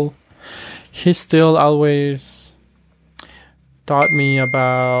still always taught me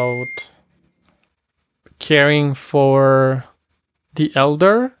about caring for the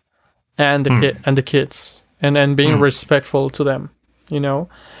elder and the kids, and being respectful to them, and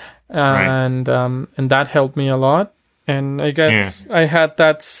that helped me a lot. And I guess I had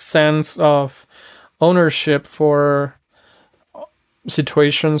that sense of ownership for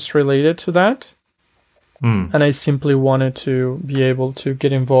situations related to that. And I simply wanted to be able to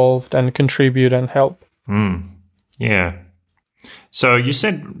get involved and contribute and help. Yeah. So you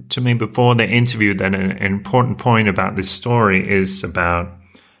said to me before the interview that an important point about this story is about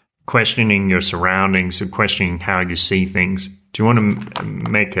questioning your surroundings and questioning how you see things. Do you want to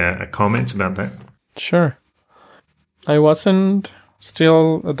make a comment about that? Sure. I wasn't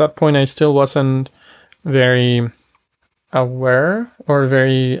still, at that point, I still wasn't very aware or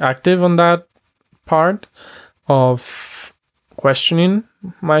very active on that part of questioning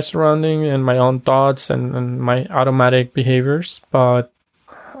my surrounding and my own thoughts and my automatic behaviors. But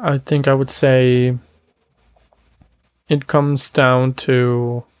I think I would say it comes down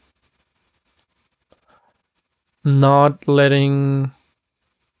to not letting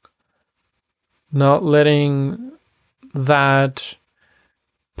that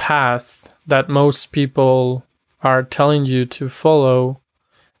path that most people are telling you to follow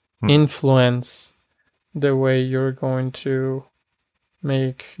influence the way you're going to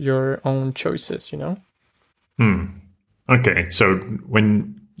make your own choices, Okay, so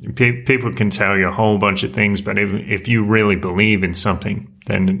when people can tell you a whole bunch of things, but if you really believe in something,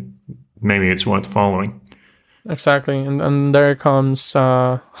 then maybe it's worth following. Exactly. And there comes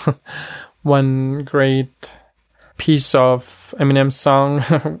one great piece of Eminem's song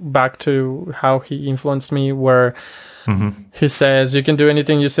back to how he influenced me, where he says, you can do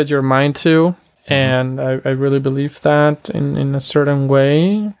anything you set your mind to. And I really believe that in a certain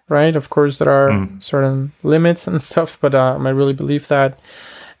way, right? Of course, there are certain limits and stuff, but I really believe that.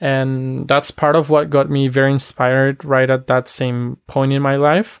 And that's part of what got me very inspired right at that same point in my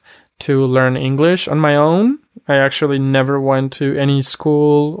life to learn English on my own. I actually never went to any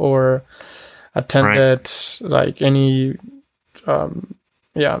school or attended like any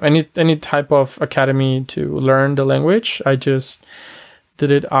type of academy to learn the language. I just did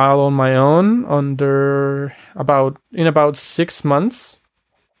it all on my own in about 6 months.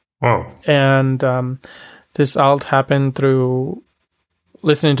 Wow. And this all happened through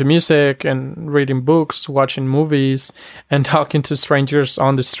listening to music and reading books, watching movies, and talking to strangers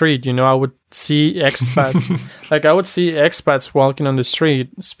on the street. I would see expats, walking on the street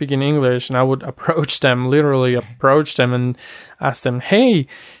speaking English, and I would literally approach them and ask them, hey,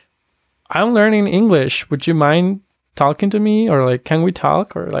 I'm learning English. Would you mind talking to me? Or like, can we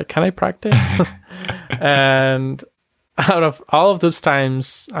talk? Or like, can I practice? And out of all of those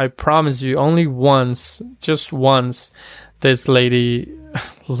times, I promise you, only once, just once, this lady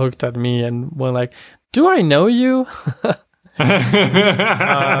looked at me and went like, do I know you? But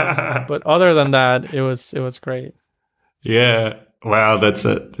other than that, it was great. Yeah. Wow. It's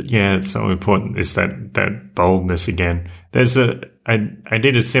so important. It's that boldness again. I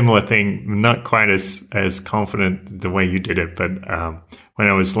did a similar thing, not quite as confident the way you did it, but when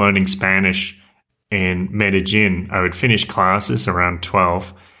I was learning Spanish in Medellin, I would finish classes around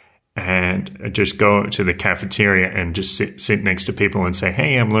 12 and I'd just go to the cafeteria and just sit next to people and say,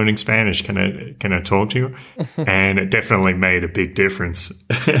 hey, I'm learning Spanish. Can I talk to you? And it definitely made a big difference.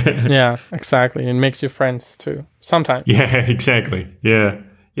 Yeah, exactly. It makes you friends too, sometimes. Yeah, exactly. Yeah.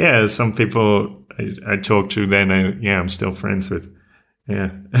 Yeah, some people I talk to then, I'm still friends with.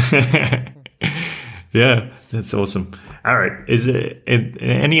 Yeah. Yeah, that's awesome. All right. Is it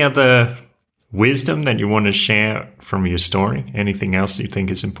any other wisdom that you want to share from your story? Anything else you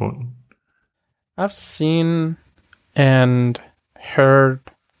think is important? I've seen and heard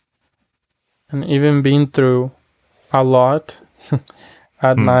and even been through a lot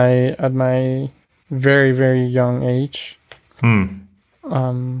at my very, very young age.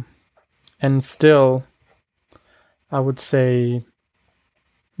 And still, I would say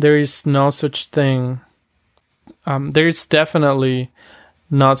there is no such thing. There is definitely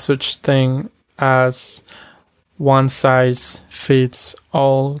not such thing as one size fits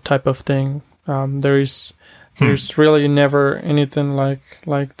all type of thing. There's really never anything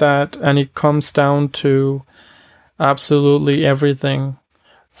like that, and it comes down to absolutely everything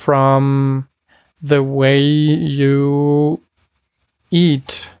from the way you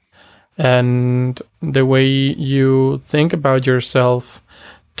eat and the way you think about yourself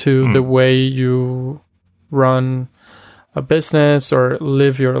to the way you run a business or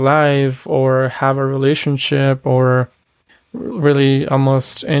live your life or have a relationship or really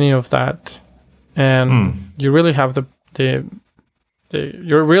almost any of that. And you really have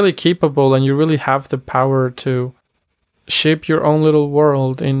you're really capable, and you really have the power to shape your own little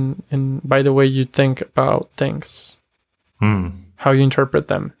world in by the way you think about things, how you interpret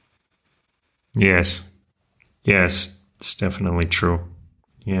them. Yes, it's definitely true.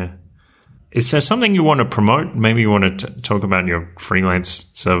 Yeah. Is there something you want to promote? Maybe you want to talk about your freelance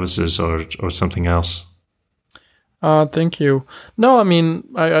services or something else. Thank you. No, I mean,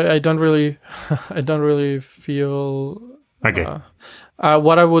 I don't really, I don't really feel. Okay.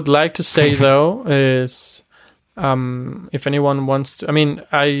 What I would like to say though is, if anyone wants to, I mean,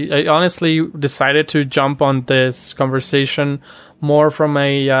 I honestly decided to jump on this conversation more from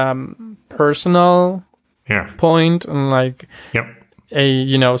a personal point, and like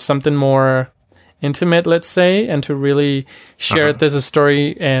something more intimate, let's say, and to really share this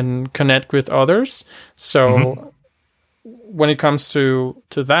story and connect with others. So when it comes to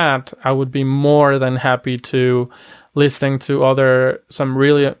that, I would be more than happy to listening to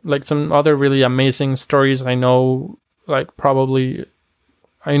some other really amazing stories. I know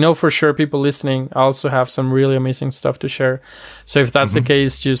for sure people listening also have some really amazing stuff to share. So if that's the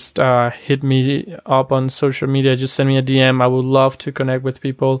case, just hit me up on social media. Just send me a DM. I would love to connect with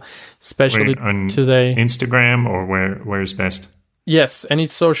people, especially on today. Instagram, or where's best? Yes, any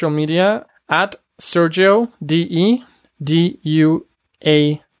social media at Sergio Duarte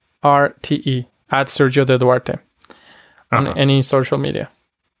at Sergio de Duarte on any social media.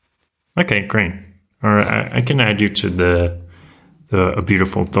 Okay, great. All right, I can add you to the A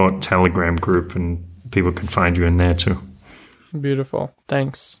Beautiful Thought Telegram group, and people can find you in there too. Beautiful.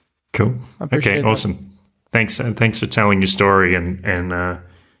 Thanks. Cool. Okay, that. awesome. Thanks for telling your story and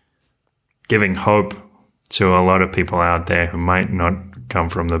giving hope to a lot of people out there who might not come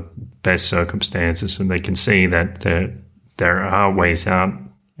from the best circumstances, and they can see that there are ways out,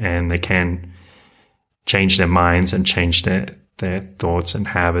 and they can change their minds and change their thoughts and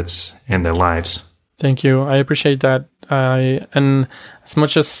habits and their lives. Thank you. I appreciate that. And as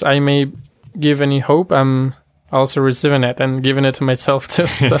much as I may give any hope, I'm also receiving it and giving it to myself too.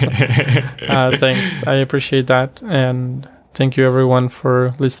 So, thanks. I appreciate that. And thank you everyone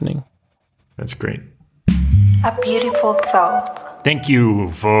for listening. That's great. A beautiful thought. Thank you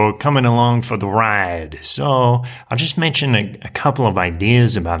for coming along for the ride. So I'll just mention a couple of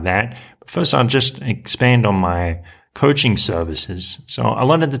ideas about that. First, I'll just expand on my coaching services. So a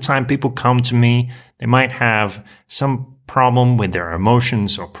lot of the time people come to me, they might have some problem with their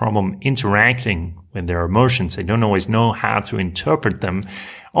emotions or problem interacting with their emotions. They don't always know how to interpret them,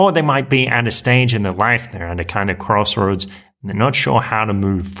 or they might be at a stage in their life, they're at a kind of crossroads, and they're not sure how to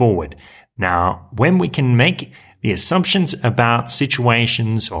move forward. Now, when we can make the assumptions about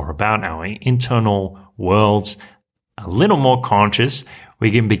situations or about our internal worlds a little more conscious,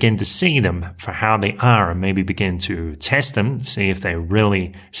 we can begin to see them for how they are and maybe begin to test them, see if they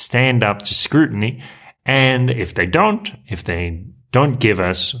really stand up to scrutiny. And if they don't give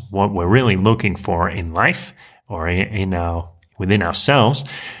us what we're really looking for in life or within ourselves,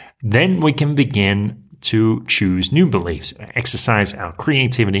 then we can begin to choose new beliefs, exercise our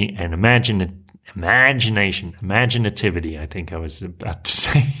creativity and imaginativity. I think I was about to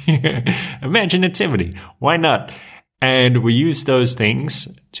say imaginativity. Why not? And we use those things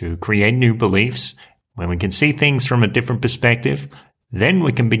to create new beliefs. When we can see things from a different perspective, then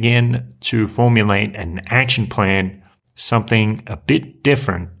we can begin to formulate an action plan, something a bit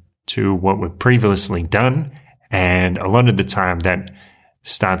different to what we've previously done. And a lot of the time that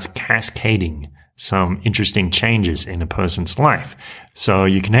starts cascading some interesting changes in a person's life. So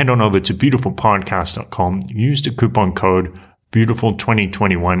you can head on over to beautifulpodcast.com, use the coupon code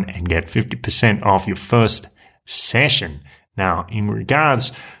beautiful2021 and get 50% off your first session. Now, in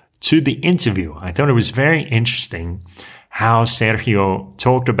regards to the interview, I thought it was very interesting how Sergio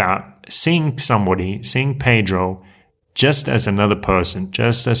talked about seeing Pedro just as another person,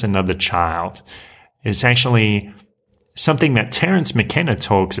 just as another child. It's actually something that Terence McKenna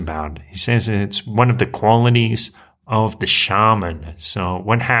talks about. He says it's one of the qualities of the shaman. So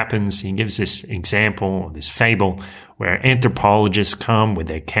what happens, he gives this example, this fable, where anthropologists come with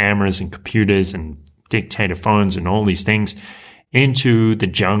their cameras and computers and dictator phones and all these things into the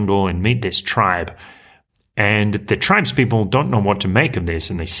jungle and meet this tribe. And the tribespeople don't know what to make of this,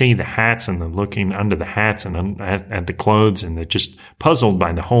 and they see the hats and they're looking under the hats and at the clothes, and they're just puzzled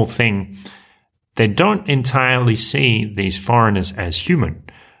by the whole thing. They don't entirely see these foreigners as human,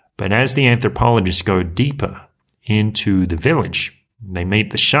 but as the anthropologists go deeper into the village, they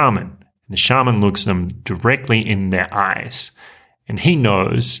meet the shaman. The shaman looks them directly in their eyes, and he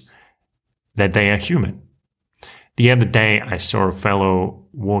knows that they are human. The other day, I saw a fellow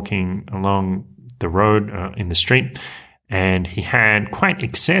walking along the road in the street, and he had quite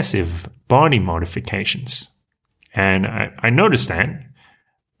excessive body modifications. And I noticed that,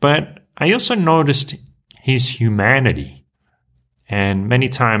 but I also noticed his humanity. And many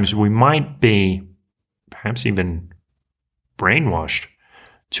times we might be perhaps even brainwashed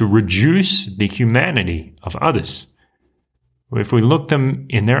to reduce the humanity of others. If we look them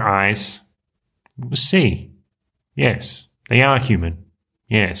in their eyes, we'll see, yes, they are human.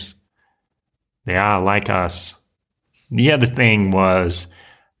 Yes, they are like us. The other thing was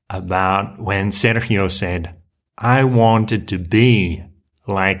about when Sergio said, I wanted to be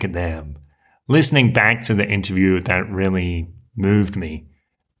like them. Listening back to the interview, that really moved me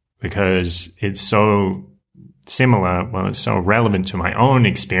because it's so similar. Well, it's so relevant to my own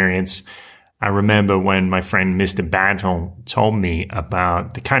experience. I remember when my friend Mr. Battle told me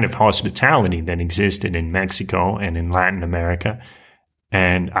about the kind of hospitality that existed in Mexico and in Latin America,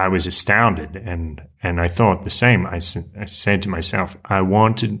 and I was astounded. And I thought the same. I said to myself, I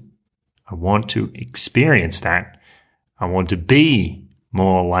want to experience that. I want to be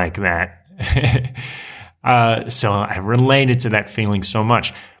more like that. So I related to that feeling so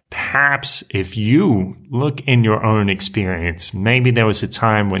much. Perhaps if you look in your own experience, maybe there was a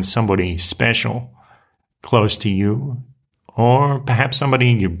time when somebody special close to you, or perhaps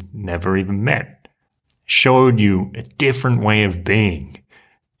somebody you never even met, showed you a different way of being,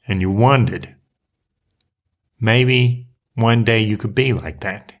 and you wondered, maybe one day you could be like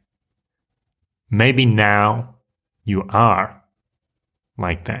that. Maybe now you are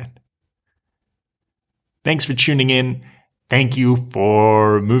like that. Thanks for tuning in. Thank you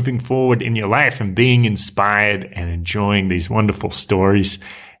for moving forward in your life and being inspired and enjoying these wonderful stories.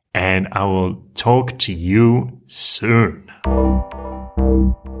 And I will talk to you soon.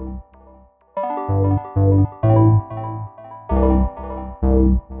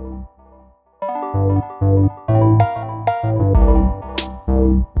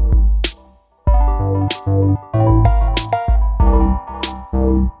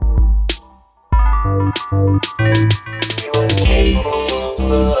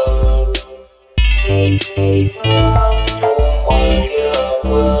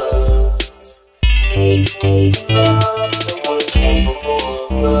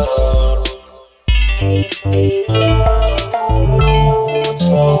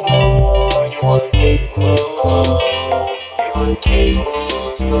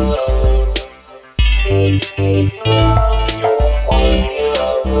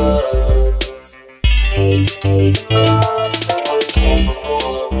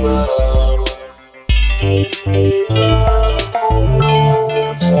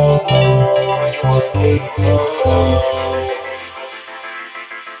 Love.